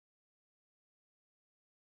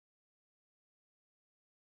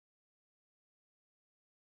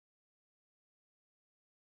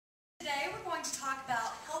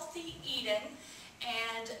eating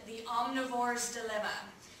and the omnivore's dilemma.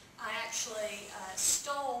 I actually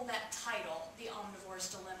stole that title, The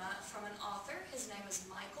Omnivore's Dilemma, from an author. His name is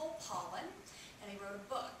Michael Pollan, and he wrote a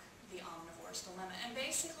book, The Omnivore's Dilemma. And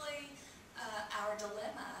basically, our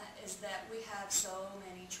dilemma is that we have so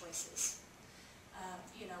many choices.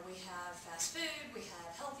 You know, we have fast food, we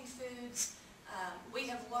have healthy foods. We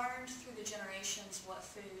have learned through the generations what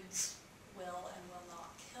foods will and will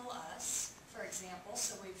not kill us, for example.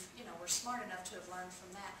 So we're smart enough to have learned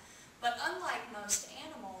from that. But unlike most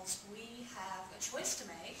animals, we have a choice to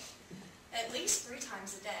make at least 3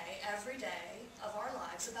 times a day, every day of our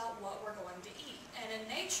lives, about what we're going to eat. And in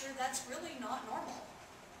nature, that's really not normal.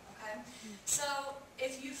 Okay? So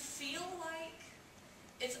if you feel like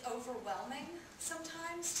it's overwhelming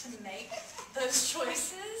sometimes to make those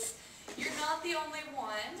choices, you're not the only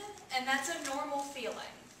one, and that's a normal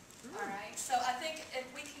feeling. All right? So I think if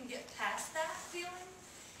we can get past that feeling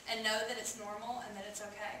and know that it's normal and that it's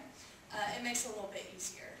okay, it makes it a little bit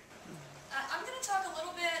easier. I'm going to talk a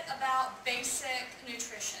little bit about basic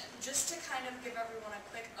nutrition, just to kind of give everyone a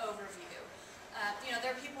quick overview.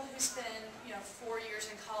 There are people who spend 4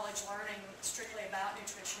 years in college learning strictly about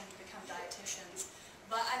nutrition to become dietitians,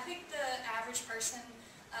 but I think the average person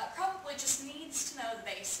probably just needs to know the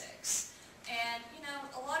basics. And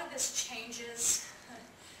a lot of this changes.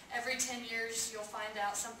 Every 10 years you'll find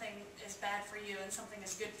out something is bad for you and something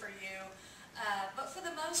is good for you. But for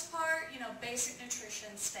the most part, basic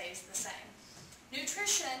nutrition stays the same.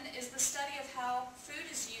 Nutrition is the study of how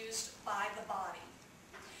food is used by the body.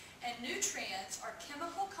 And nutrients are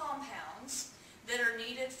chemical compounds that are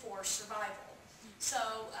needed for survival. So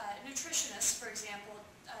nutritionists, for example,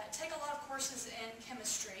 take a lot of courses in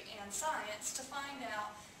chemistry and science to find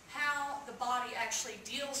out how the body actually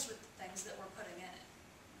deals with the things that we're putting in it.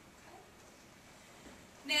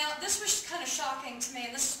 Now, this was kind of shocking to me,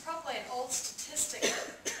 and this is probably an old statistic.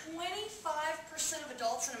 25% of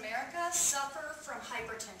adults in America suffer from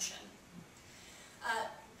hypertension.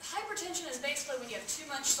 Hypertension is basically when you have too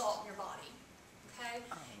much salt in your body. Okay?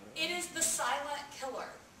 It is the silent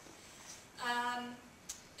killer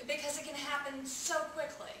because it can happen so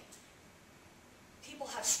quickly. People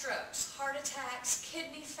have strokes, heart attacks,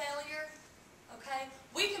 kidney failure. Okay?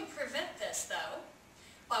 We can prevent this, though,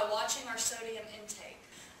 by watching our sodium intake.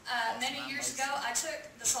 Many years ago, I took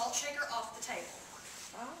the salt shaker off the table.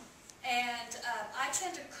 And I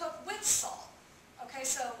tend to cook with salt. Okay,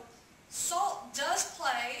 so salt does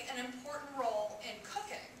play an important role in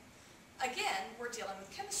cooking. Again, we're dealing with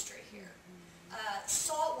chemistry here.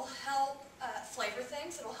 Salt will help flavor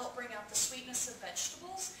things. It will help bring out the sweetness of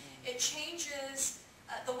vegetables. It changes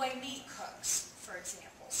the way meat cooks, for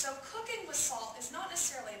example. So cooking with salt is not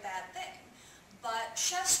necessarily a bad thing. But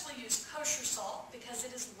chefs will use kosher salt because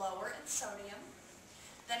it is lower in sodium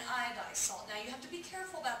than iodized salt. Now you have to be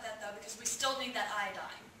careful about that though, because we still need that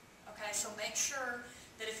iodine. Okay, so make sure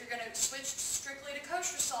that if you're going to switch strictly to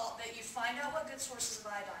kosher salt, that you find out what good sources of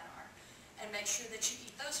iodine are, and make sure that you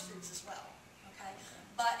eat those foods as well. Okay,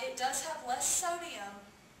 but it does have less sodium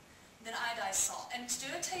than iodized salt. And to do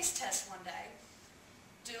a taste test one day,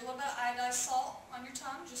 do a little bit of iodized salt on your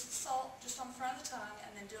tongue, just salt just on the front of the tongue,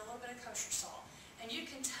 and then do a little bit of kosher salt. And you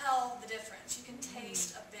can tell the difference. You can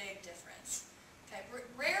taste a big difference. Okay,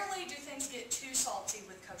 rarely do things get too salty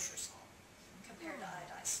with kosher salt compared to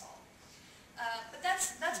iodized salt. But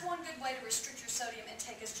that's one good way to restrict your sodium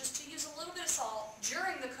intake, is just to use a little bit of salt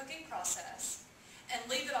during the cooking process and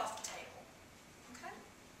leave it off the table. Okay?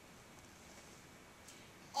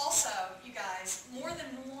 Also, you guys, more than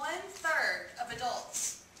 1/3 of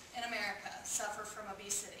adults in America suffer from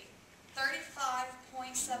obesity.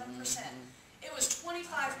 35.7%. It was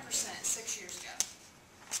 25% 6 years ago.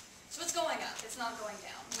 So it's going up. It's not going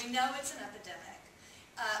down. We know it's an epidemic.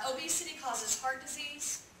 Obesity causes heart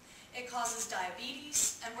disease. It causes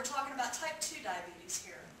diabetes. And we're talking about type 2 diabetes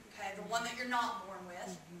here. Okay, the one that you're not born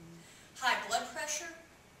with. High blood pressure.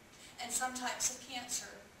 And some types of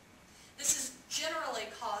cancer. This is generally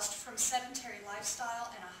caused from sedentary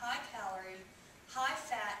lifestyle and a high-calorie,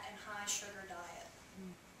 high-fat, and high-sugar diet.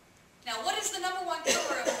 Now, what is the #1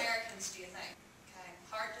 killer of Americans, do you think? Okay,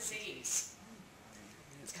 heart disease.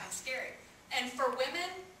 It's kind of scary. And for women,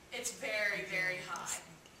 it's very, very high.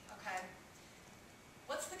 Okay?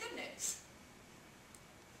 What's the good news?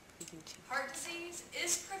 Heart disease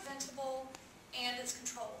is preventable and it's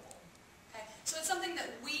controllable. Okay? So it's something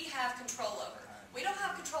that we have control over. We don't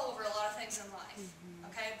have control over a lot of things in life.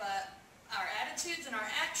 Okay? But our attitudes and our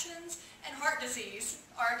actions and heart disease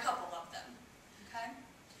are a couple of them. Okay?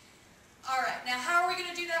 All right, now how are we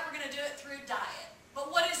going to do that? We're going to do it through diet.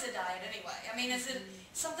 But what is a diet anyway? I mean, is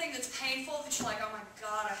something that's painful that you're like, oh my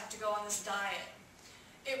God, I have to go on this diet.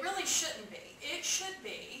 It really shouldn't be. It should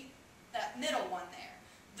be that middle one there.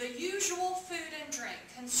 The usual food and drink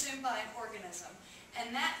consumed by an organism.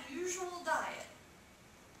 And that usual diet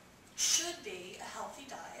should be a healthy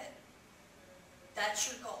diet.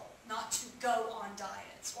 That's your goal, not to go on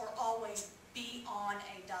diets or always be on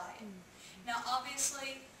a diet. Now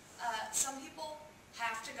obviously, some people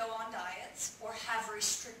have to go on diets or have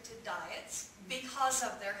restricted diets because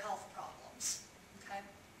of their health problems. Okay?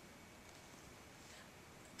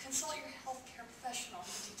 Consult your healthcare professional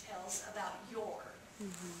for details about your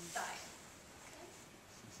diet.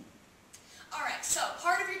 Okay? All right, so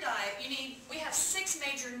part of your diet, we have 6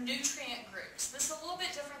 major nutrient groups. This is a little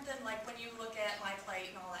bit different than like when you look at My Plate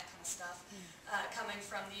and all that kind of stuff coming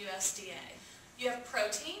from the USDA. You have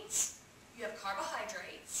proteins, you have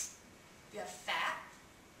carbohydrates, you have fat,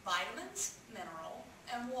 vitamins, mineral,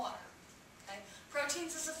 and water. Okay?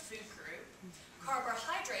 Proteins is a food group.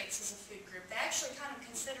 Carbohydrates is a food group. They actually kind of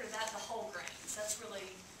consider that the whole grains. That's really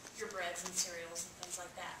your breads and cereals and things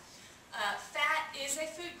like that. Fat is a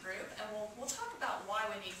food group, and we'll talk about why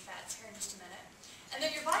we need fats here in just a minute. And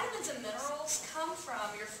then your vitamins and minerals come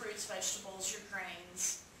from your fruits, vegetables, your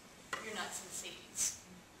grains, your nuts and seeds.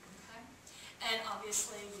 Okay? And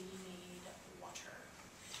obviously we need water.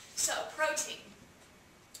 So protein.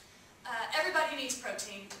 Everybody needs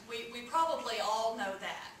protein. We probably all know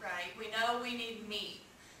that, right? We know we need meat.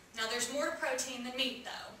 Now there's more to protein than meat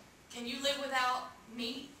though. Can you live without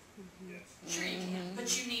meat? Yes. Sure you can,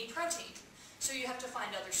 but you need protein. So you have to find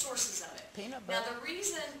other sources of it. Peanut butter. Now the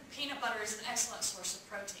reason peanut butter is an excellent source of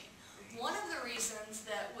protein. One of the reasons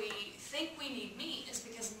that we think we need meat is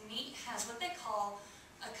because meat has what they call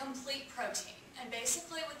a complete protein. And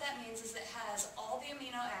basically what that means is it has all the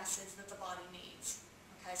amino acids that the body needs.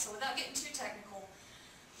 Okay, so without getting too technical,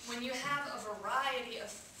 when you have a variety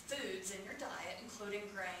of foods in your diet, including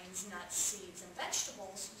grains, nuts, seeds, and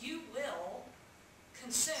vegetables, you will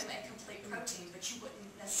consume a complete protein, but you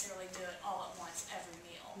wouldn't necessarily do it all at once every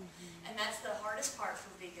meal. And that's the hardest part for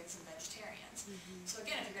vegans and vegetarians. So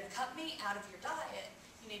again, if you're going to cut meat out of your diet,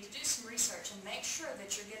 you need to do some research and make sure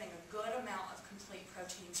that you're getting a good amount of complete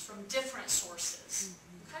proteins from different sources.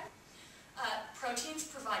 Okay? Proteins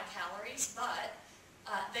provide calories, but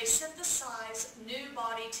they synthesize new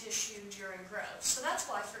body tissue during growth. So that's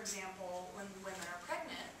why, for example, when women are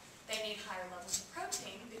pregnant, they need higher levels of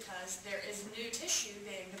protein because there is new tissue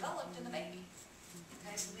being developed in the baby.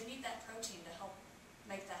 Okay, so they need that protein to help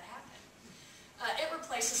make that happen. It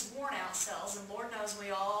replaces worn-out cells, and Lord knows we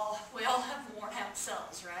all have worn-out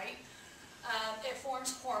cells, right? It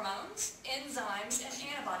forms hormones, enzymes, and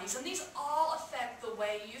antibodies, and these all affect the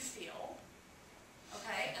way you feel,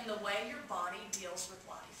 okay, and the way your body deals with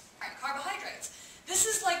life. All right, carbohydrates. This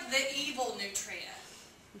is like the evil nutrient,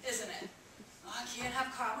 isn't it? Oh, I can't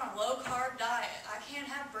have carb. I'm on a low-carb diet. I can't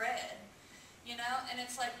have bread, you know? And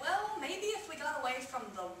it's like, well, maybe if we got away from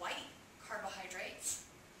the white carbohydrates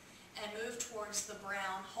and moved towards the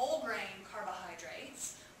brown whole grain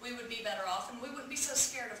carbohydrates, we would be better off and we wouldn't be so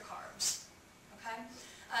scared of carbs, okay?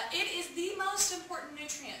 It is the most important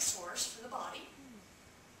nutrient source for the body.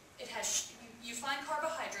 It has, you find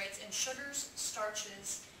carbohydrates in sugars,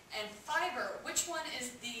 starches, and fiber. Which one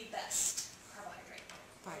is the best carbohydrate?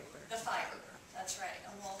 Fiber. The fiber. That's right.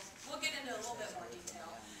 And we'll get into a little bit more detail.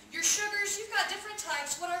 Your sugars, you've got different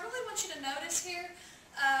types. What I really want you to notice here,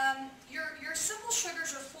 your simple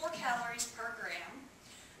sugars are 4 calories per gram.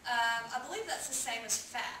 I believe that's the same as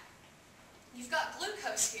fat. You've got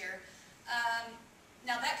glucose here.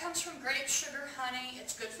 Now that comes from grape sugar, honey.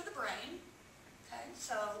 It's good for the brain. Okay,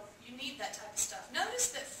 so you need that type of stuff. Notice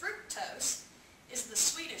that fructose is the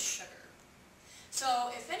sweetest sugar. So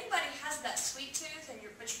if anybody has that sweet tooth but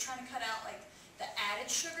you're trying to cut out like the added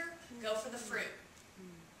sugar, go for the fruit.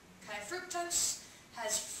 Okay, fructose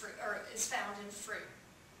is found in fruit.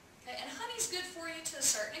 Okay, and honey's good for you to a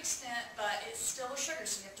certain extent, but it's still a sugar,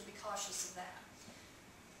 so you have to be cautious of that.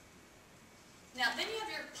 Now then you have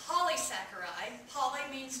your polysaccharide. Poly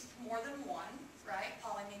means more than one, right?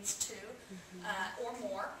 Poly means 2 or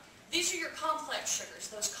more. These are your complex sugars,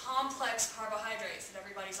 those complex carbohydrates that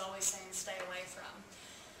everybody's always saying stay away from.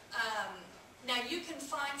 Now you can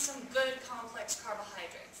find some good complex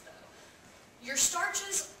carbohydrates though. Your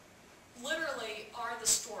starches literally are the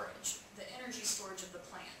storage, the energy storage of the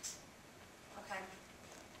plant. Okay?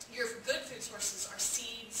 Your good food sources are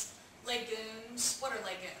seeds, legumes. What are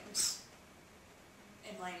legumes?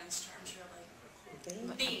 In layman's terms, really.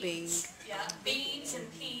 Beans. Yeah, beans and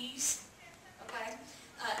peas. Okay?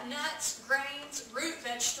 Nuts, grains, root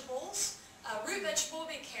vegetables. Root vegetable would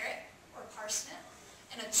be a carrot or parsnip.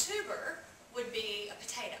 And a tuber would be a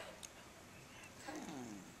potato. Okay.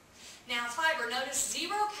 Now fiber, notice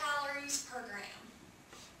 0 calories per gram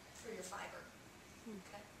for your fiber.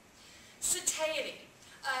 Okay. Satiety.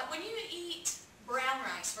 When you eat brown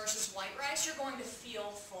rice versus white rice, you're going to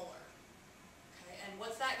feel fuller. Okay. And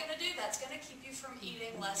what's that going to do? That's going to keep you from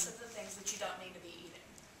eating less of the things that you don't need to be eating.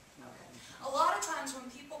 Okay. A lot of times when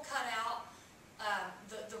people cut out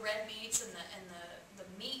the red meats and the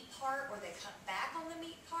meat part, or they cut back on the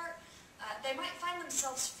meat part, they might find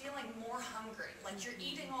themselves feeling more hungry. Like you're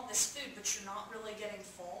eating all this food, but you're not really getting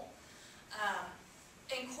full.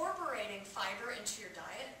 Incorporating fiber into your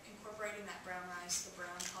diet, incorporating that brown rice, the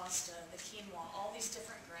brown pasta, the quinoa, all these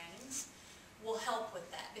different grains will help with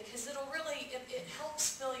that, because it'll really, it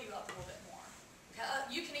helps fill you up a little bit more. Okay?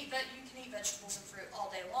 You can eat vegetables and fruit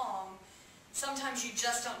all day long. Sometimes you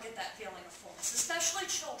just don't get that feeling of fullness, especially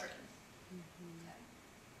children. Okay.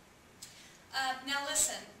 Now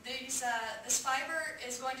listen, this fiber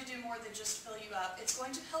is going to do more than just fill you up. It's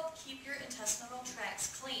going to help keep your intestinal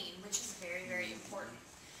tracts clean, which is very, very important.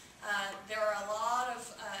 There are a lot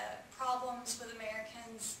of problems with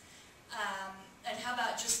Americans, and how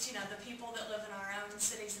about just, the people that live in our own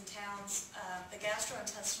cities and towns? The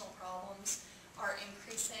gastrointestinal problems are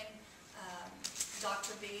increasing.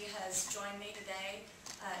 Dr. B has joined me today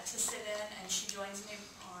to sit in, and she joins me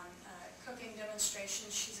on cooking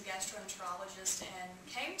demonstrations. She's a gastroenterologist and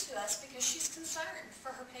came to us because she's concerned for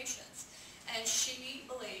her patients. And she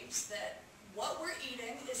believes that what we're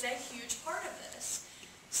eating is a huge part of this.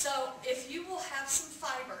 So if you will have some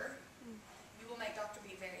fiber, you will make Dr.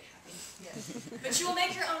 B very happy. Yes. But you will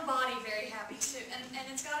make your own body very happy too. And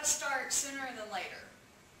it's got to start sooner than later.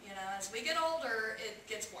 As we get older, it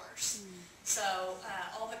gets worse. So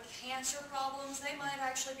all the cancer problems, they might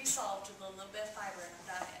actually be solved with a little bit of fiber in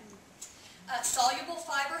our diet. Soluble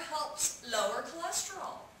fiber helps lower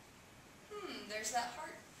cholesterol. There's that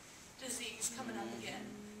heart disease coming up again.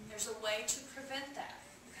 There's a way to prevent that.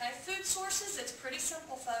 Okay? Food sources, it's pretty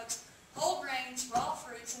simple, folks. Whole grains, raw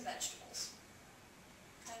fruits, and vegetables.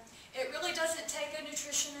 Okay? It really doesn't take a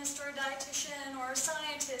nutritionist or a dietitian or a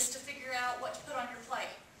scientist to figure out what to put on your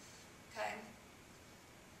plate. Okay?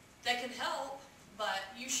 They can help,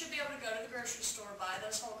 but you should be able to go to the grocery store, buy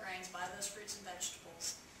those whole grains, buy those fruits and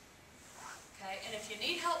vegetables. Okay? And if you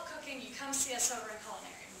need help cooking, you come see us over in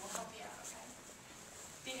Culinary, and we'll help you out, okay?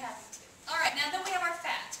 Be happy to. All right, now then we have our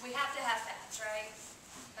fats. We have to have fats, right?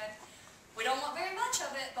 Okay? We don't want very much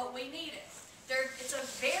of it, but we need it. It's a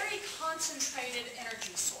very concentrated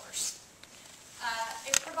energy source.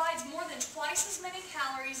 It provides more than twice as many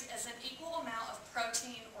calories as an equal amount of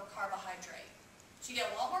protein or carbohydrate. So you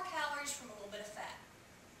get a lot more calories from a little bit of fat.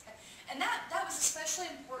 Okay? And that was especially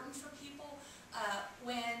important for people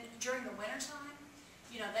when, during the wintertime,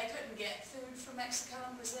 they couldn't get food from Mexico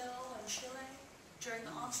and Brazil and Chile during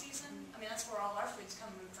the off-season. I mean, that's where all our food's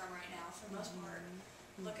coming from right now, for the most part.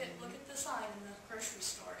 Look at the sign in the grocery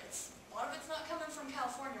store. A lot of it's not coming from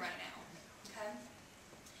California right now. Okay?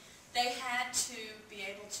 They had to be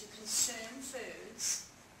able to consume foods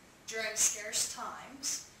during scarce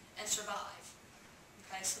times and survive.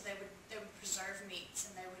 Okay, so they would preserve meats,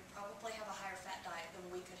 and they would probably have a higher fat diet than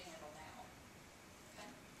we could handle now. Okay?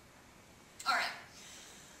 All right.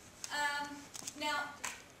 Now,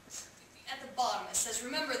 at the bottom it says,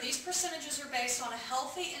 remember, these percentages are based on a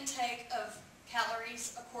healthy intake of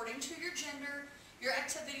calories according to your gender, your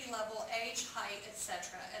activity level, age, height,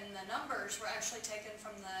 etc. And the numbers were actually taken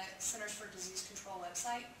from the Centers for Disease Control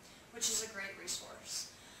website, which is a great resource.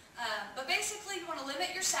 But basically, you want to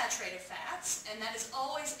limit your saturated fats, and that is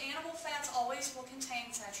always, animal fats always will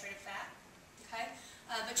contain saturated fat. Okay?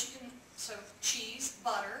 But you can, so cheese,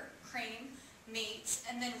 butter, cream, meats,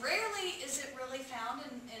 and then rarely is it really found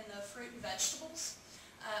in the fruit and vegetables.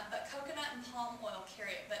 But coconut and palm oil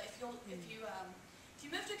carry it. But if you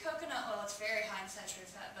move to coconut oil, it's very high in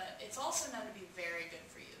saturated fat, but it's also known to be very good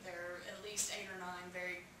for you. There are at least 8 or 9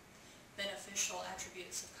 very beneficial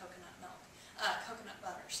attributes of coconut milk. Coconut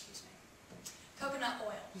butter, excuse me. Coconut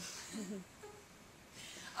oil.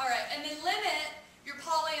 All right, and then limit your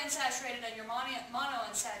polyunsaturated and your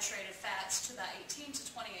monounsaturated fats to about 18 to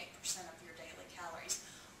 28% of your daily calories.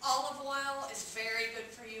 Olive oil is very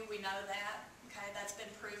good for you. We know that. Okay, that's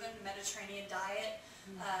been proven. Mediterranean diet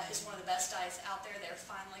is one of the best diets out there. They're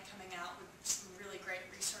finally coming out with some really great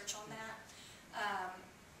research on that.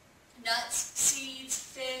 Nuts, seeds,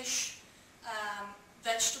 fish,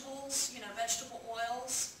 vegetables, vegetable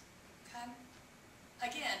oils. Okay.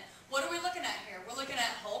 Again, what are we looking at here? We're looking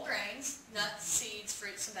at whole grains, nuts, seeds,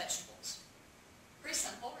 fruits, and vegetables. Pretty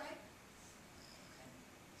simple, right? Okay.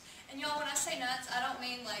 And y'all, when I say nuts, I don't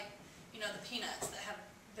mean like, the peanuts that have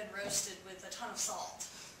been roasted with a ton of salt.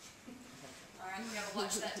 All right, you gotta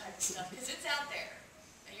watch that type of stuff because it's out there.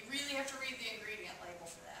 And you really have to read the ingredient label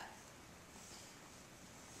for that.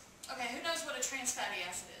 Okay, who knows what a trans fatty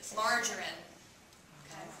acid is? Margarine.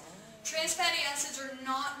 Okay. Trans fatty acids are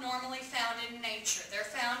not normally found in nature. They're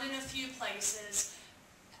found in a few places,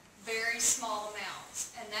 very small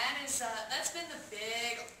amounts. And that's been the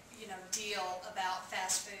big, deal about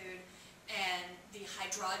fast food and the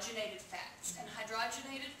hydrogenated fats. And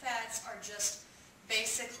hydrogenated fats are just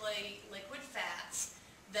basically liquid fats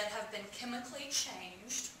that have been chemically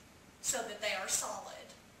changed so that they are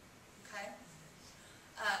solid. Okay?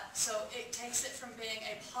 So it takes it from being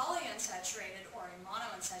a polyunsaturated or a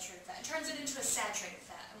monounsaturated fat and turns it into a saturated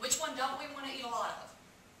fat. And which one don't we want to eat a lot of?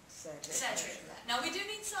 Saturated fat. Now we do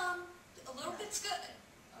need some. A little bit's good.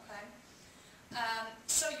 Okay?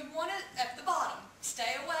 So you want to, at the bottom,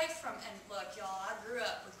 stay away from, and look y'all, I grew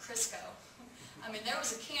up with Crisco. I mean, there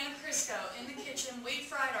was a can of Crisco in the kitchen. We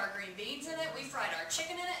fried our green beans in it. We fried our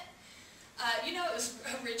chicken in it.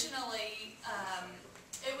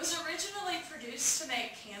 It was originally produced to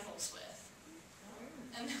make candles with.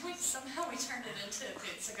 And then somehow we turned it into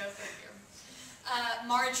food, so go figure.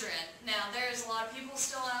 Margarine. Now, there's a lot of people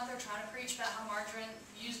still out there trying to preach about how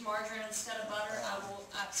use margarine instead of butter. I will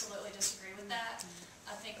absolutely disagree with that.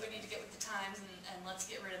 I think we need to get with the times and let's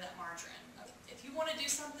get rid of that margarine. If you want to do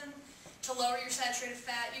something to lower your saturated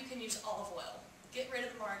fat, you can use olive oil. Get rid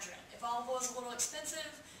of the margarine. If olive oil is a little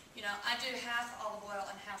expensive, I do half olive oil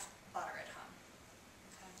and half butter at home.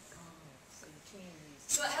 Okay.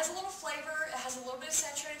 So it has a little flavor. It has a little bit of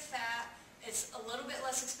saturated fat. It's a little bit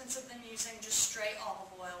less expensive than using just straight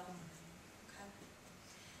olive oil. Okay.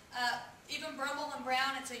 Even Brummel and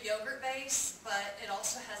Brown, it's a yogurt base, but it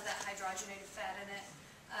also has that hydrogenated fat in it.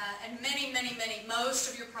 And most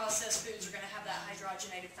of your processed foods are going to have that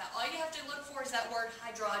hydrogenated fat. All you have to look for is that word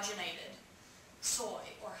hydrogenated soy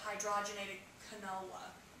or hydrogenated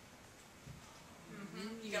canola.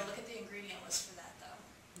 You got to look at the ingredient list for that though.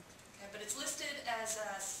 Okay, but it's listed as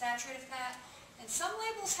saturated fat, and some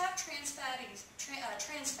labels have trans fat is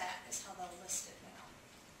how they'll list it now.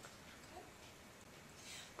 Okay.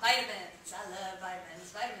 Vitamins. I love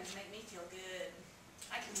vitamins. Vitamins make me feel good.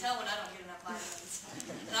 I can tell when I don't get enough vitamins.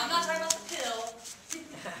 And I'm not talking about the pill.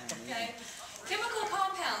 Okay. Chemical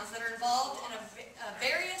compounds that are involved in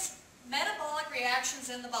various metabolic reactions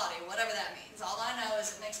in the body, whatever that means. All I know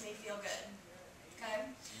is it makes me feel good. Okay.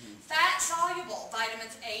 Fat-soluble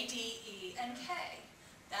vitamins A, D, E, and K.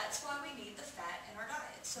 That's why we need the fat in our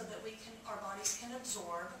diet, so that our bodies can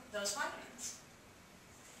absorb those vitamins.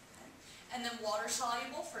 Okay. And then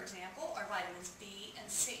water-soluble, for example, are vitamins B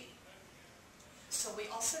and C. So we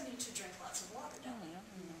also need to drink lots of water, don't we? Okay.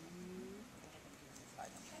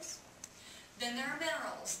 Then there are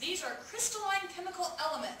minerals. These are crystalline chemical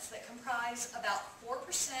elements that comprise about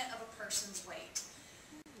 4% of a person's weight.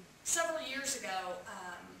 Several years ago,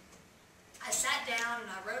 I sat down and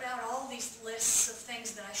I wrote out all these lists of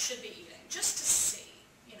things that I should be eating, just to see,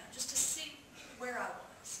 just to see where I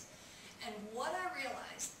was. And what I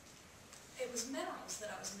realized, it was minerals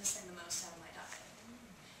that I was missing the most out of my diet.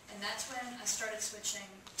 And that's when I started switching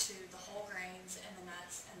to the whole grains and the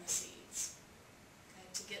nuts and the seeds, okay,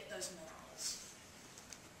 to get those minerals.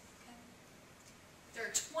 Okay. There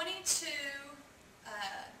are 22,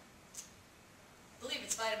 I believe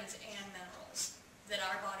it's vitamins and minerals that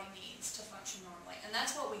our body needs to function normally. And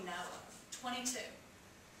that's what we know of, 22.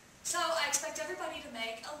 So I expect everybody to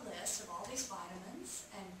make a list of all these vitamins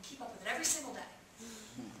and keep up with it every single day.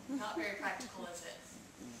 Not very practical, is it?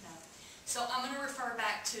 No. So I'm going to refer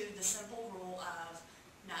back to the simple rule of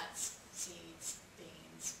nuts, seeds,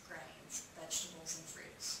 beans, grains, vegetables, and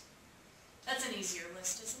fruits. That's an easier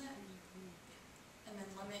list, isn't it? And then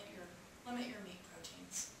limit your meat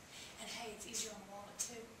proteins. And hey, it's easier on the wallet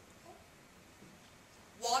too. Okay.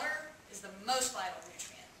 Water is the most vital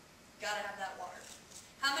nutrient. Got to have that water.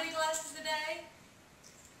 How many glasses a day?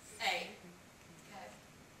 8. Okay.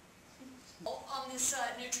 On this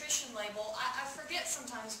nutrition label, I forget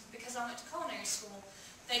sometimes, because I went to culinary school,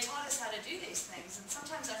 they taught us how to do these things, and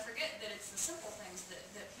sometimes I forget that it's the simple things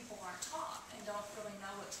that people aren't taught and don't really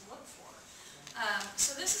know what to look for.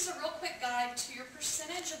 So this is a real quick guide to your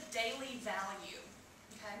percentage of daily value.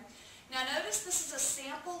 Okay. Now notice this is a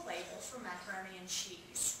sample label for macaroni and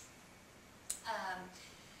cheese.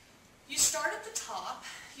 You start at the top.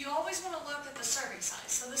 You always want to look at the serving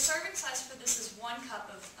size. So the serving size for this is 1 cup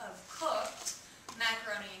of cooked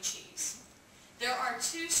macaroni and cheese. There are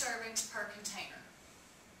 2 servings per container.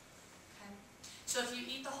 Okay? So if you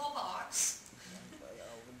eat the whole box,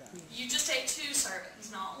 you just ate 2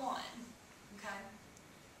 servings, not 1. Okay?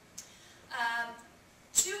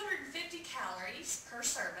 200 calories per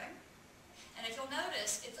serving. And if you'll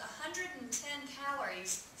notice, it's 110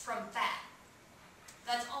 calories from fat.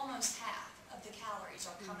 That's almost half of the calories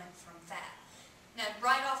are coming from fat. Now,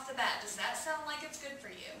 right off the bat, does that sound like it's good for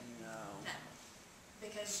you? No. No.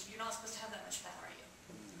 Because you're not supposed to have that much fat, are you?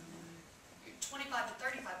 25 to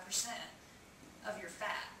 35% of your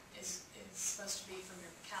fat is supposed to be from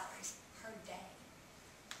your calories per day.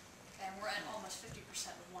 Okay, and we're at almost 50%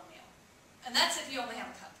 with one meal. And that's if you only have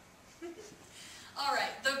a cup. All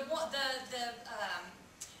right, the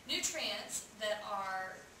nutrients that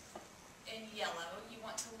are in yellow, you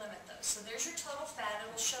want to limit those. So there's your total fat.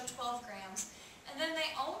 It will show 12 grams. And then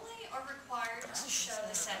they only are required to show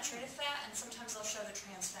the saturated fat, and sometimes they'll show the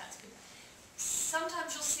trans fats.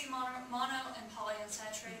 Sometimes you'll see mono and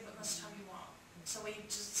polyunsaturated, but most of the time you won't. So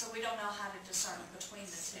we don't know how to discern between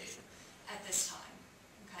the two at this time.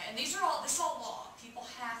 Okay, and this is all law. People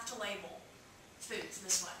have to label foods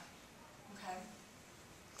this way. Okay.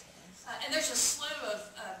 And there's a slew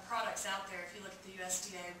of products out there. If you look at the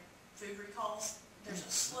USDA food recalls, there's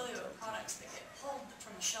a slew of products that get pulled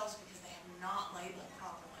from the shelves because they have not labeled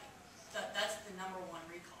properly. That's the #1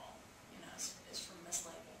 recall, is from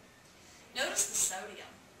mislabel. Notice the sodium.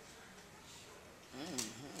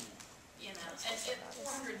 And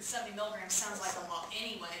 470 milligrams sounds like a lot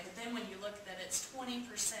anyway, but then when you look that it's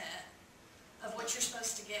 20% of what you're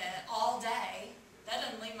supposed to get all day, that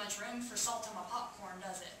doesn't leave much room for salt in my popcorn,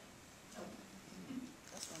 does it?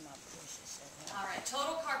 That's what my precious said. All right,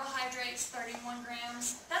 total carbohydrates, 31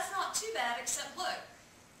 grams. That's not too bad, except look,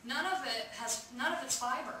 none of it's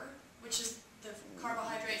fiber, which is the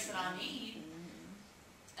carbohydrates that I need,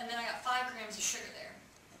 and then I got 5 grams of sugar there.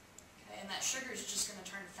 Okay, and that sugar is just going to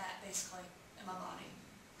turn to fat, basically, in my body,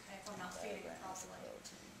 okay, if I'm not feeding it properly.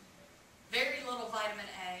 Very little vitamin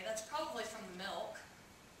A. That's probably from the milk,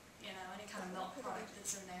 any kind of milk product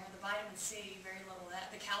that's in there. The vitamin C, very little of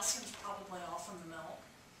that. The calcium's probably all from the milk.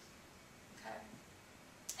 Okay,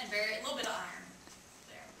 and a little bit of iron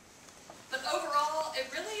there. But overall, it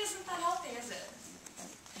really isn't that healthy, is it?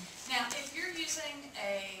 Now, if you're using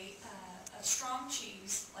a strong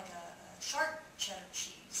cheese, like a sharp cheddar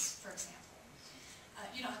cheese, for example,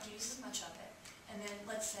 you don't have to use as much of it. And then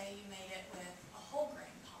let's say you made it with a whole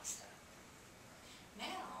grain pasta.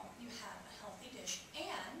 Now you have a healthy dish,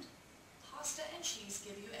 and pasta and cheese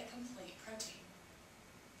give you a complete protein,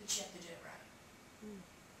 but you have to do it right.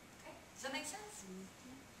 Okay, does that make sense?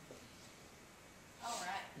 All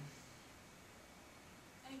right.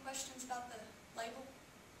 Any questions about the label?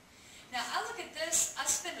 Now I look at this, I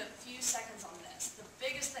spend a few seconds on this. The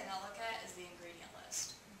biggest thing I look at is the ingredient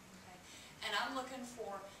list. Okay? And I'm looking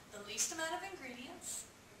for the least amount of ingredients,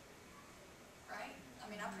 right? I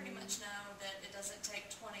mean, I pretty much know that it doesn't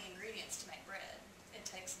take 20 ingredients to make bread. It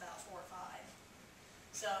takes about 4 or 5.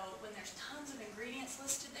 So when there's tons of ingredients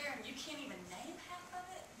listed there and you can't even name half of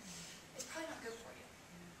it, it's probably not good for you.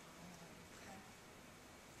 Okay.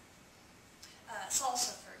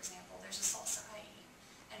 Salsa, for example, there's a salsa I eat,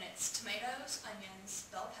 and it's tomatoes,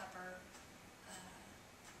 onions, bell pepper,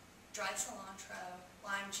 dried cilantro,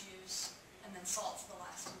 lime juice, and then salt's the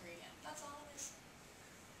last ingredient. That's all it is.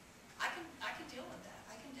 I can deal with that.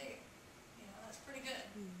 I can dig it. That's pretty good.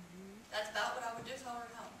 That's about what I would do if I were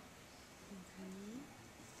at home.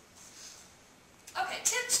 Okay,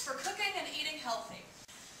 tips for cooking and eating healthy.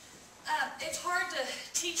 It's hard to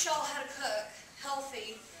teach y'all how to cook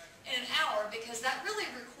healthy in an hour because that really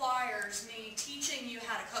requires me teaching you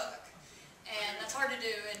how to cook. And that's hard to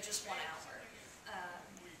do in just 1 hour.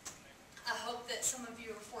 I hope that some of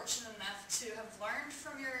you are fortunate enough to have learned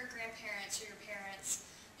from your grandparents or your parents.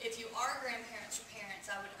 If you are grandparents or parents,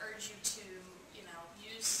 I would urge you to,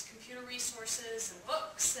 use computer resources and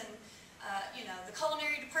books and, the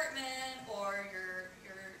culinary department or your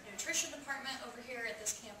nutrition department over here at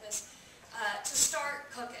this campus to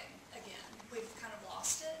start cooking again. We've kind of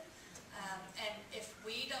lost it. And if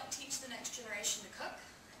we don't teach the next generation to cook,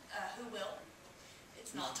 who will?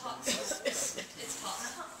 It's not taught in schools. It's taught in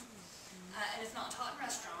the home. And it's not taught in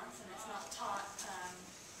restaurants, and it's not taught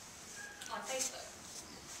on Facebook.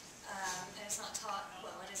 And it's not taught,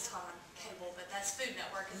 well, it is taught on cable, but that's Food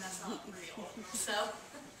Network, and that's not real. So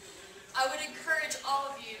I would encourage all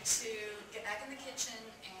of you to get back in the kitchen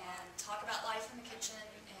and talk about life in the kitchen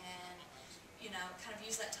and, kind of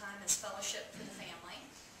use that time as fellowship for the family.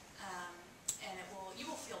 And you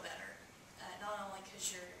will feel better, not only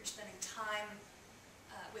because you're spending time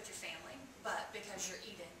with your family, but because you're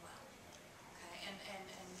eating well. Okay,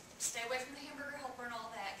 and stay away from the hamburger helper and all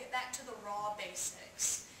that. Get back to the raw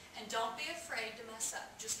basics. And don't be afraid to mess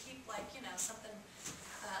up. Just keep something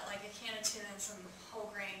like a can of tuna and some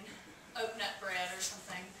whole grain oat nut bread or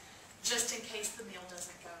something. just in case the meal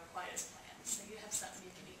doesn't go quite as planned. So you have something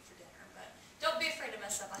you can eat for dinner, but don't be afraid to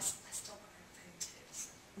mess up. I still learn food too.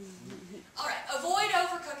 So. All right, avoid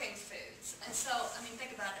overcooking foods. And so, I mean,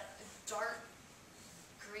 think about it. A dark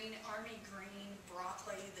green, army green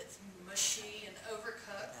broccoli that's mushy and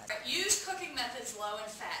overcooked. Right, use cooking methods low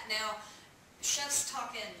in fat. Now, chefs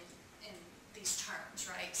talk in these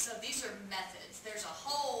terms, right? So these are methods. There's a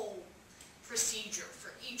whole procedure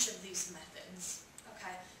for each of these methods.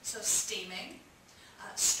 Okay, so steaming,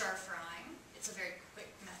 stir frying. It's a very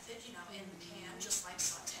quick method, you know, in the pan, just like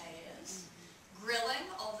saute is. Grilling,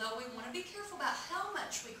 although we want to be careful about how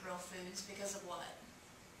much we grill foods because of what?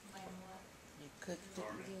 You cook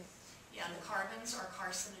it. Yeah, the carbons are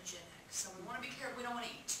carcinogenic, so we want to be careful. We don't want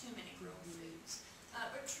to eat too many grilled foods.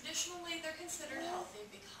 But traditionally, they're considered healthy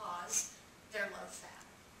because they're low fat.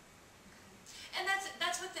 Okay. And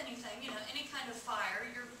that's with anything, you know, any kind of fire.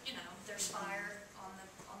 There's fire on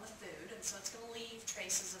the food, and so it's going to leave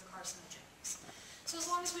traces of carcinogenics. So as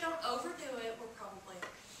long as we don't overdo it, we're probably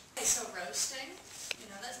okay. Okay, so roasting,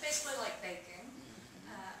 you know, that's basically like baking.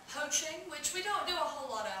 Poaching, which we don't do a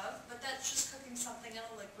whole lot of, but that's just cooking something in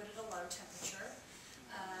a liquid at a low temperature.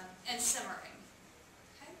 And simmering.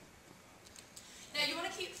 Okay? Now you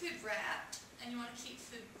want to keep food wrapped, and you want to keep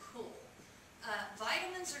food cool.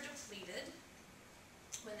 Vitamins are depleted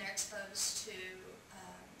when they're exposed to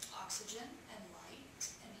oxygen and light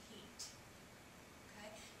and heat.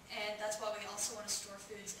 Okay? And that's why we also want to store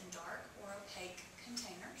foods in dark or opaque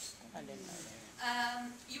containers. I didn't know that.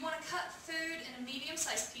 You want to cut food into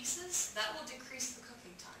medium-sized pieces. That will decrease the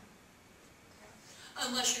cooking time. Okay?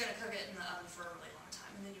 Unless you're going to cook it in the oven for a really long time,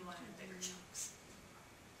 and then you want it in bigger chunks.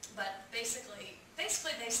 But basically they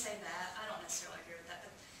say that. I don't necessarily agree with that,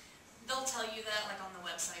 but they'll tell you that like on the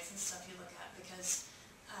websites and stuff you look at because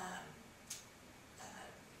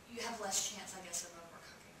you have less chance, I guess, of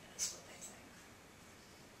overcooking it is what they think.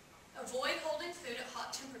 Avoid holding food at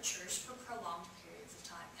hot temperatures for prolonged periods of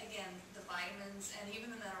time. Again, the vitamins and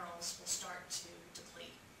even the minerals will start to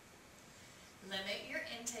deplete. Limit your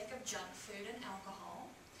intake of junk food and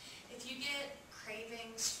alcohol. If you get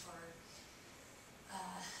cravings for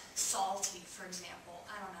salty, for example,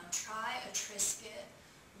 I don't know, try a Triscuit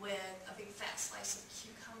with a big fat slice of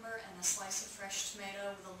cucumber and a slice of fresh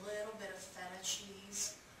tomato with a little bit of feta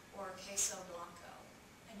cheese or queso blanco.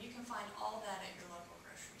 And you can find all that at your local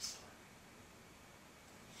grocery store.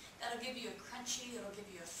 That'll give you a crunchy, it'll give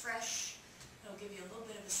you a fresh, it'll give you a little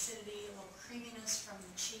bit of acidity, a little creaminess from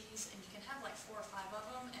the cheese, and you can have like 4 or 5 of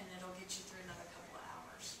them, and it'll get you through another couple of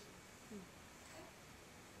hours. Okay.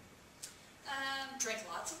 Drink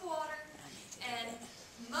lots of water, and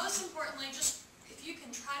most importantly, just if you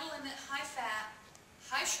can try to limit high fat,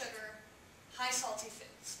 high sugar, high salty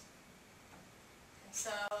foods. Okay,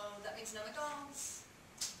 so that means no McDonald's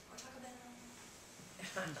or Taco Bell.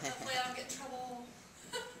 Hopefully I don't get in trouble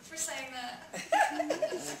for saying that.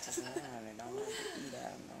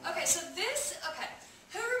 Okay, so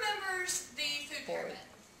who remembers the food pyramid?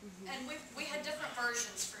 And we had different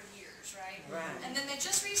versions for years, right? Right. And then they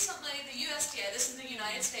just recently, the USDA, this is the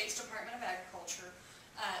United States Department of Agriculture,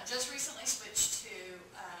 just recently switched to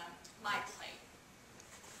My Plate.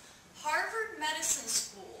 Harvard Medicine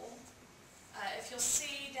School, if you'll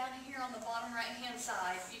see down here on the bottom right-hand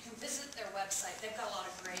side, you can visit their website. They've got a lot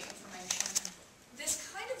of great information.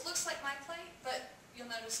 This kind of looks like My Plate, but you'll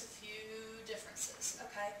notice a few differences,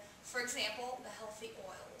 okay? For example, the healthy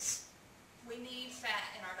oils. We need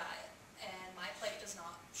fat in our diet, and My Plate does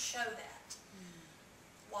not show that.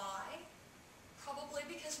 Why? Probably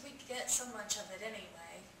because we get so much of it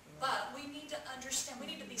anyway, but we need to understand, we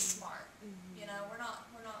need to be smart. You know,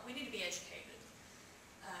 we need to be educated,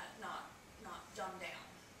 not dumbed down,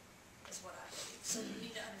 is what I believe. So you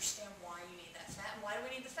need to understand why you need that fat, and why do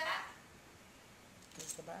we need the fat?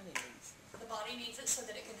 Because the body needs it. The body needs it so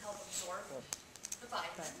that it can help absorb the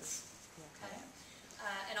vitamins. Okay.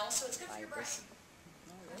 And also it's good for your brain.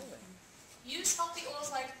 Oh, really? Use healthy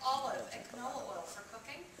oils like olive and canola oil for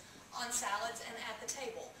cooking, on salads, and at the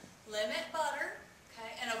table. Limit butter,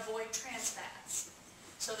 okay, and avoid trans fats.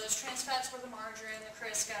 So those trans fats were the margarine, the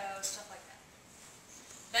Crisco, stuff like that.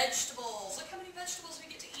 Vegetables. Look how many vegetables we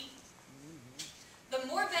get to eat. The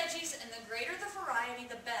more veggies and the greater the variety,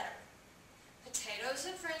 the better. Potatoes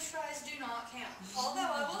and french fries do not count. Although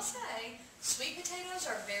I will say, sweet potatoes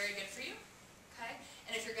are very good for you. Okay?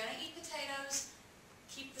 And if you're going to eat potatoes,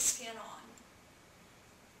 keep the skin on.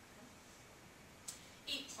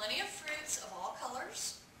 Eat plenty of fruits of all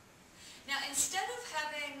colors. Now, instead of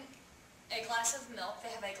having a glass of milk, they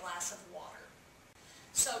have a glass of water.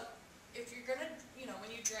 So, if you're going to,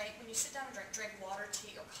 when you sit down and drink water,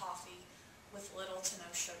 tea, or coffee with little to no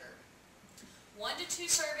sugar. 1 to 2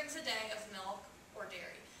 servings a day of milk or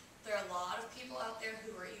dairy. There are a lot of people out there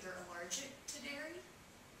who are either allergic to dairy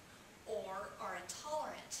or are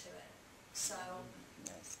intolerant to it. So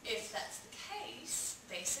if that's the case,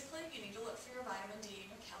 basically you need to look for your vitamin D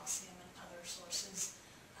and your calcium and other sources.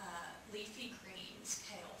 Leafy greens,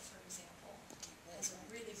 kale for example, is a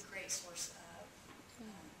really great source of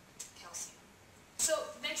calcium. So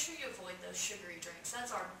make sure you avoid those sugary drinks.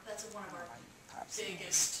 That's one of our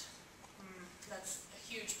biggest, that's a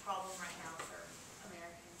huge problem right now for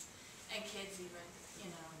Americans and kids even,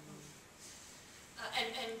 you know.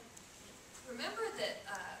 And remember that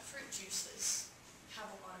fruit juices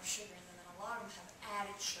have a lot of sugar in them, and a lot of them have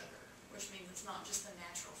added sugar, which means it's not just the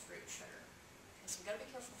natural fruit sugar. Okay, so we've got to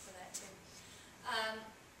be careful for that too.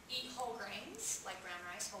 Eat whole grains like brown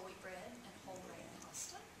rice, whole wheat bread, and whole grain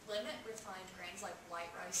pasta. Limit refined grains like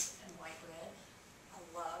white rice and white bread. I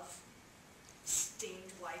love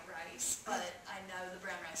steamed white rice, but I know the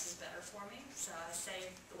brown rice is better for me, so I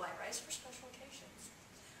save the white rice for special occasions.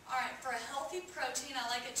 All right, for a healthy protein,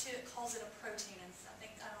 I like it too, it calls it a protein, and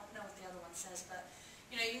I don't know what the other one says, but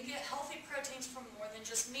you know, you can get healthy proteins from more than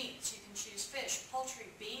just meats. You can choose fish,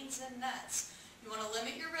 poultry, beans, and nuts. You want to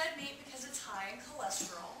limit your red meat because it's high in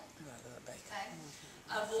cholesterol. Okay?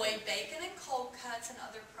 Avoid bacon and cold cuts and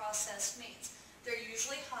other processed meats. They're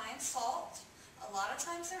usually high in salt. A lot of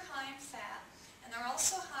times they're high in fat. And they're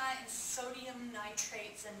also high in sodium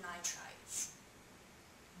nitrates and nitrites.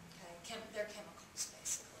 Okay? They're chemicals,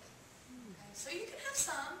 basically. Okay? So you can have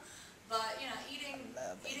some, but you know, eating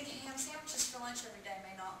ham sandwiches for lunch every day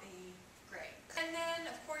may not be great. And then,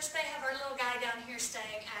 of course, they have our little guy down here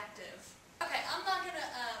staying active. Okay, I'm not going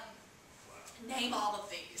to name all of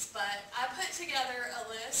these, but I put together a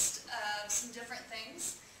list of some different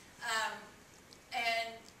things.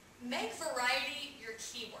 And make variety your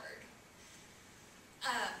keyword.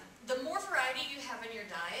 The more variety you have in your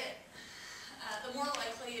diet, the more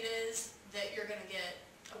likely it is that you're going to get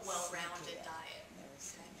a well-rounded diet.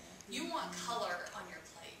 Okay? You want color on your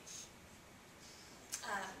plate.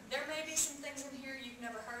 There may be some things in here you've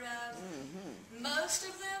never heard of. Most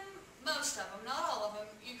of them, not all of them,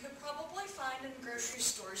 you could probably find in grocery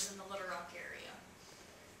stores in the Little Rock area.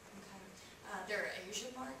 Okay. There are Asian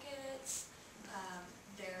markets.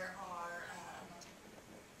 There are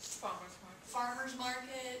farmers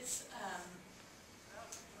markets,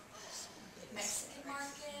 Mexican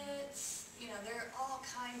markets. You know, there are all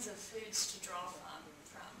kinds of foods to draw from.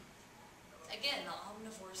 Again, the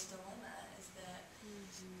omnivore's dilemma is that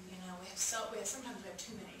you know sometimes we have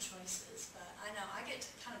too many choices. But I know I get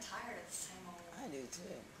kind of tired of the same old. I do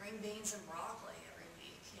too. Green beans and broccoli every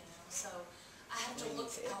week. You know, so I have to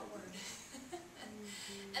look outward.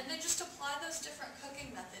 And then just apply those different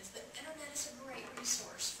cooking methods. The internet is a great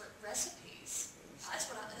resource for recipes.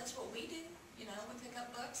 That's what we do. You know, we pick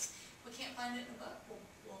up books. We can't find it in a book.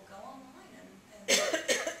 We'll go online and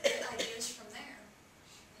get ideas from there.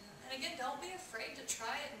 And again, don't be afraid to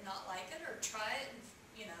try it and not like it, or try it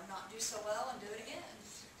and not do so well and do it again.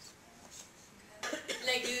 Okay.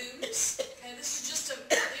 Legumes. Okay, this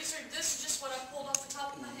is just what I pulled off the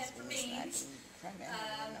top of my head for beans.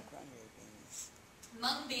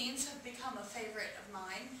 Mung beans have become a favorite of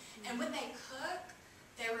mine, and when they cook,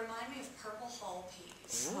 they remind me of purple hull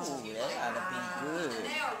peas. Ooh, that ought to be good. And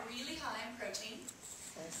they are really high in protein.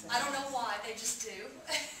 I don't know why, they just do.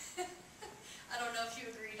 I don't know if you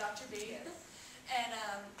agree, Dr. B. And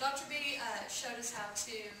Dr. B showed us how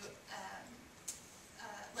to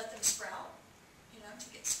let them sprout, to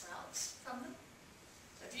get sprouts from them.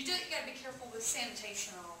 So if you do it, you got to be careful with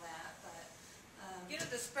sanitation and all that. But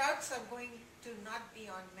the sprouts are going to not be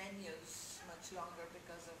on menus much longer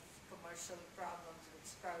because of commercial problems with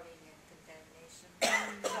sprouting and contamination.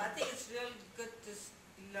 So I think it's real good to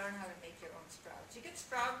learn how to make your own sprouts. You can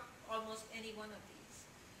sprout almost any one of these.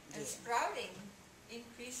 And sprouting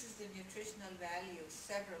increases the nutritional value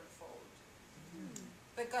several-fold.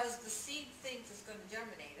 Because the seed thinks it's going to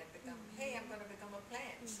germinate and become, hey, I'm going to become a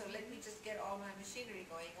plant. So let me just get all my machinery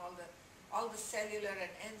going, all the cellular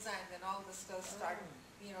and enzymes and all the stuff start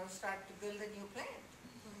to build a new plant.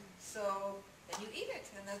 So then you eat it,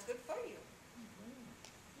 and that's good for you.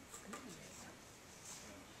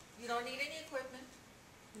 You don't need any equipment.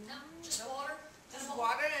 no, just water. Just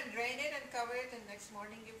water and drain it and cover it, and next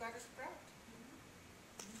morning you've got a sprout.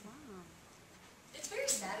 It's very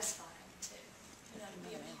satisfying too, to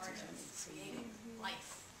be a part of creating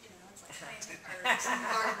life. It's like planting herbs and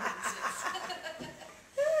gardens.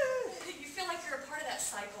 You feel like you're a part of that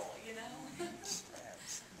cycle,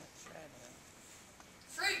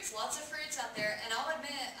 Fruits, lots of fruits out there, and I'll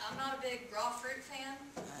admit, I'm not a big raw fruit fan.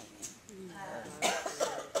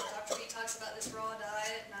 Dr. B talks about this raw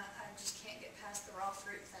diet, and I just can't get past the raw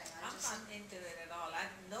fruit thing. I'm not into it at all. I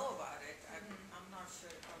know about it. I'm not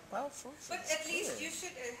sure. Well, fruits But is at least good. you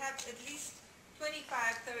should have at least 25,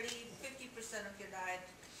 30, 50% of your diet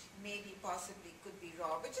maybe possibly could be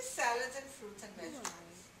raw, which is salads and fruits and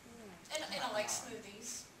vegetables. And I like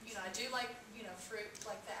smoothies. You know, I do like, you know, fruit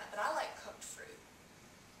like that, but I like cooked fruit.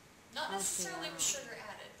 Not necessarily with sugar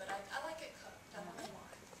added, but I like it cooked. I don't know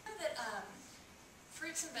why. I know that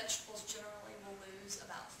fruits and vegetables generally will lose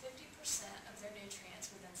about 50% of their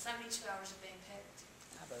nutrients within 72 hours of being picked.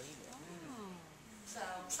 I believe it. So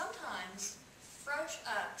sometimes frozen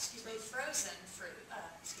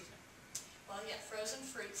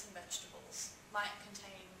fruits and vegetables might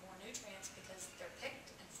contain more nutrients because they're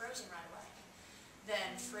picked and frozen right away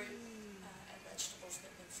than fruit and vegetables that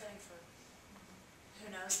have been sitting for who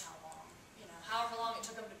knows how long. You know, however long it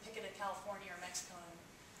took them to pick it in California or Mexico and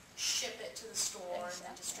ship it to the store and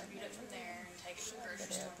then distribute it from there and take it to the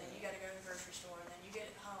grocery store, and then you got to go to the grocery store, and then you get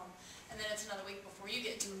it home, and then it's another week before you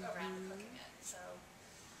get around to cooking it. So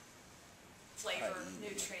flavor,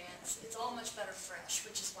 nutrients, it's all much better fresh,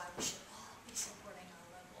 which is why we should all be supporting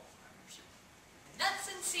our local farmers. Nuts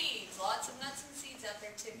and seeds, lots of nuts and seeds out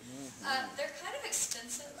there too. They're kind of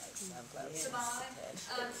expensive to buy.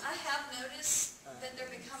 I have noticed that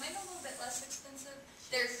they're becoming a little bit less expensive.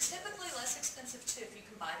 They're typically less expensive too if you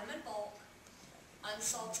can buy them in bulk,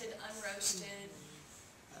 unsalted, unroasted.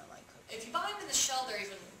 If you buy them in the shell, they're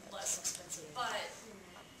even less expensive, but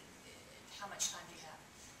how much time do you have,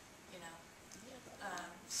 you know?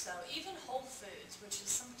 So even Whole Foods, which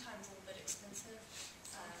is sometimes a little bit expensive,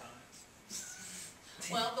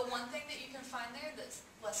 well, the one thing that you can find there that's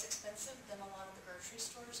less expensive than a lot of the grocery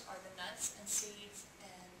stores are the nuts and seeds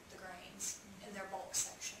and the grains in their bulk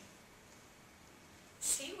section.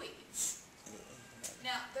 Seaweeds.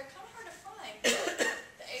 Now, they're kind of hard to find, but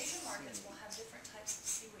the Asian markets will have different types of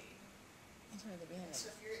seaweed. So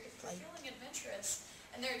if you're feeling adventurous,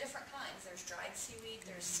 and there are different kinds. There's dried seaweed,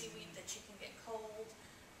 there's seaweed that you can get cold.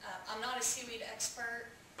 I'm not a seaweed expert,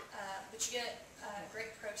 but you get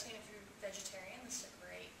great protein if you're vegetarian. This is a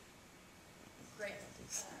great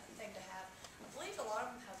thing to have. I believe a lot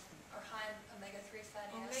of them are high in omega-3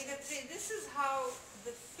 fatty acids. Omega-3, this is how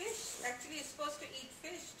the fish, actually you're supposed to eat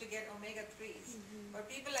fish to get omega-3s. But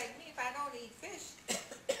people like me, if I don't eat fish,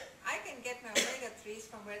 I can get my omega-3s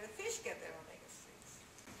from where the fish get their omega-3s.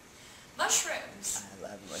 Mushrooms.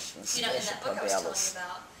 I love mushrooms. You know, in that book I was telling you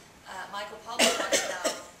about, Michael Pollan talks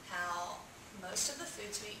about how most of the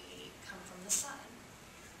foods we eat come from the sun.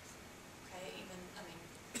 Okay, even, I mean,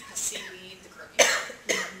 the seaweed, the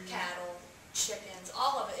cattle, chickens,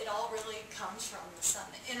 all of it, it all really comes from the sun.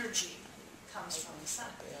 The energy comes from the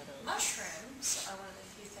sun. Mushrooms are one of the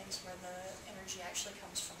few things where the energy actually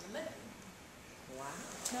comes from the moon. Wow.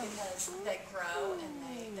 Because they grow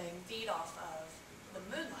and they feed off of the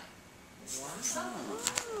moonlight. Wow.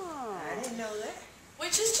 I didn't know that.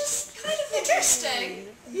 Which is just kind of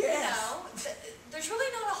interesting. Yes. You know, there's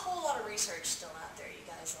really not a whole lot of research still out there, you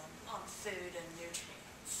guys, on food and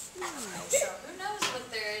nutrients. So who knows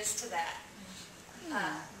what there is to that.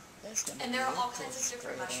 And there are all kinds of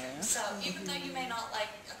different mushrooms. So even though you may not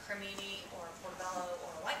like a cremini or a portobello or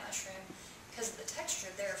a white mushroom, because of the texture,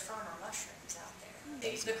 there are firmer mushrooms out there.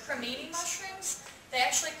 The cremini mushrooms, they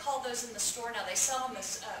actually call those in the store now. They sell them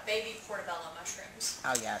as baby portobello mushrooms.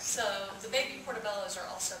 Oh, yes. So the baby portobellos are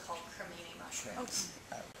also called cremini mushrooms.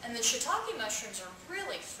 And the shiitake mushrooms are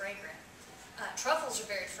really fragrant. Truffles are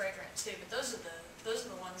very fragrant too, but those are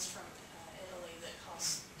the ones from Italy that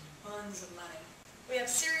cost tons of money. We have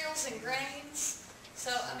cereals and grains.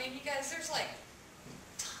 So, I mean, you guys, there's like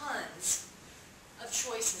tons of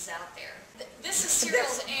choices out there. This is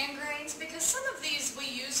cereals and grains because some of these we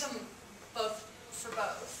use them for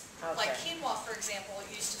both. Okay. Like quinoa, for example,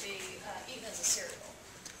 used to be eaten as a cereal.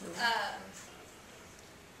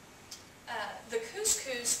 The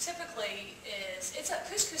couscous typically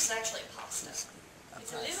couscous is actually pasta.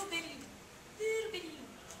 It's a little bitty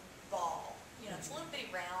ball. You know, it's a little bitty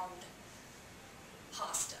round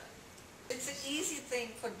pasta. It's an easy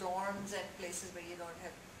thing for dorms and places where you don't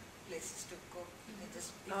have places to cook. You can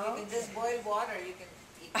just boil water, you can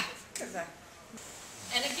eat this.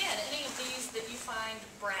 And again, any of these that you find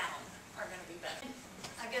brown are going to be better.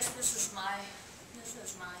 I guess this is my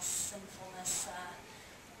sinfulness,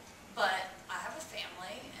 but I have a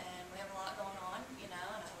family and we have a lot going on, you know,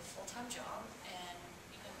 and I have a full-time job, and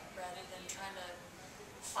you know, rather than trying to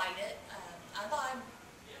fight it, I buy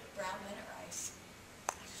brown minute rice.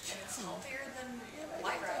 And it's healthier than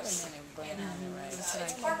white rice, you know, so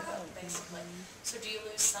it's part cooked basically. So do you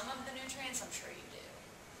lose some of the nutrients? I'm sure you do,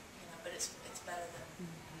 you know, but it's better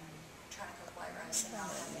than trying to cook white rice and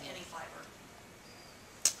not have any fiber.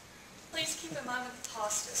 Please keep in mind with the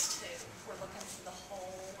pastas too, we're looking for the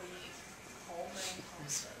whole wheat, whole grain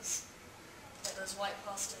pastas. Okay, those white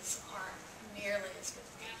pastas aren't nearly as good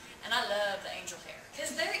for you. And I love the angel hair,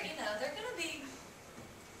 because they're, you know, they're going to be,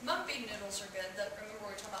 mung bean noodles are good. Remember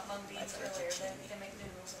we were talking about mung beans earlier, they make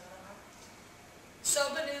noodles out of them.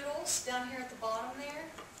 Soba noodles down here at the bottom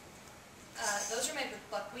there, those are made with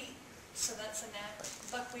buckwheat, so that's a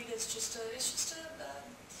buckwheat is just a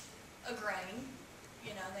grain.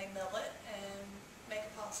 You know, they mill it and make a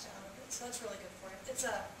pasta out of it, so that's really good for you. It's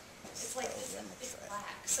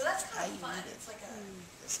black, so that's kind of fun. It's like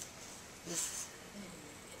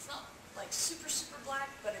it's not like super black,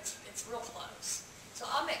 but it's real close. So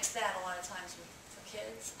I'll mix that a lot of times for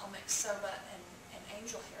kids. I'll mix soba and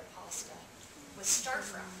angel hair pasta with stir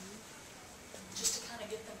fry, just to kind of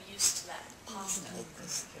get them used to that pasta.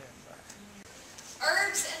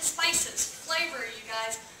 Herbs and spices, flavor, you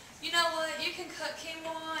guys. You know what, you can cook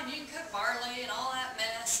quinoa and you can cook barley and all that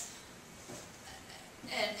mess,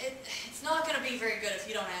 and it's not going to be very good if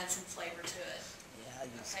you don't add some flavor to it. Yeah, I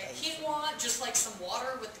use okay, quinoa, just like some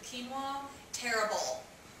water with the quinoa, terrible.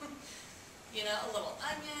 You know, a little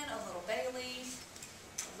onion, a little bay leaf,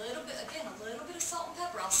 a little bit of salt and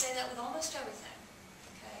pepper. I'll say that with almost everything.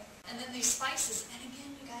 Okay, and then these spices, and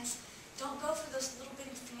again, you guys, don't go for those little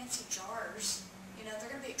bitty fancy jars. You know,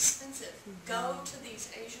 they're going to be expensive. Go to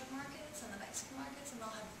these Asian markets and the Mexican markets, and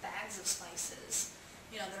they'll have bags of spices.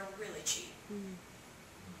 You know, they're really cheap.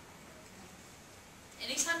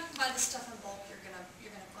 Anytime you can buy this stuff in bulk, you're gonna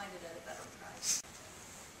find it at a better price.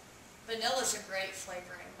 Vanilla's a great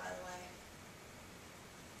flavoring, by the way,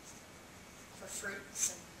 for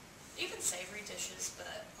fruits and even savory dishes.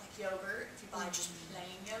 But like yogurt, if you buy just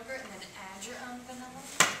plain yogurt and then add your own vanilla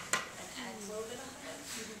and add a little bit of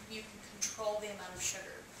honey, you can control the amount of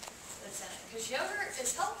sugar that's in it. Because yogurt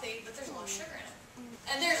is healthy, but there's a lot of sugar in it.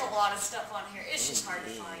 And there's a lot of stuff on here. It's just hard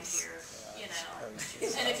to find here, you know.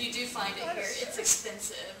 And if you do find it here, it's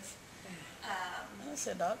expensive. That's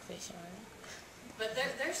a dogfish on it. But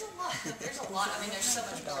there's a lot. There's a lot. I mean, there's so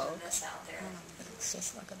much more than this out there. It's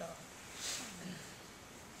just like a dog.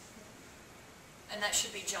 And that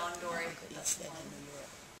should be John Dory. That's the one.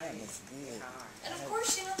 And it's good. And of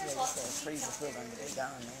course, you know, there's lots of meats freezer out food there. under the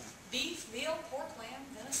gone now. Beef, veal, pork, lamb,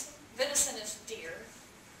 venison. Venison is deer.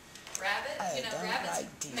 Rabbit, I you know, don't rabbit's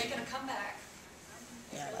like deer. making a comeback.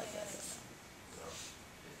 Yeah, I like that.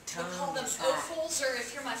 We call them offals, or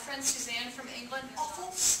if you're my friend Suzanne from England,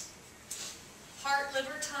 offals. Heart,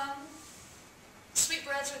 liver, tongue.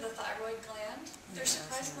 Sweetbreads are the thyroid gland. They're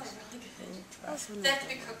surprisingly really good. They have to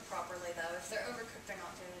be cooked properly, though. If they're overcooked, they're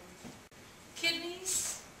not good.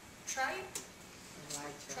 Kidneys, tripe.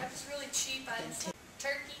 Tripe is really cheap.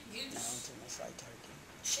 Turkey, No, goose, too much like turkey.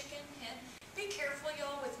 chicken, hen. Be careful,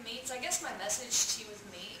 y'all, with meats. I guess my message to you with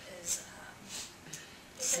meat is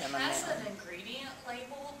if it has an ingredient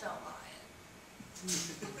label, don't buy it.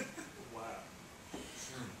 Wow.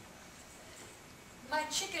 My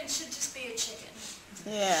chicken should just be a chicken.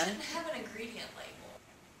 Yeah. It shouldn't have an ingredient label.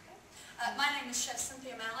 Okay? My name is Chef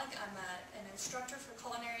Cynthia Malik. I'm an instructor for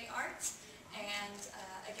culinary arts. And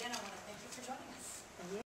again, I want to thank you for joining us.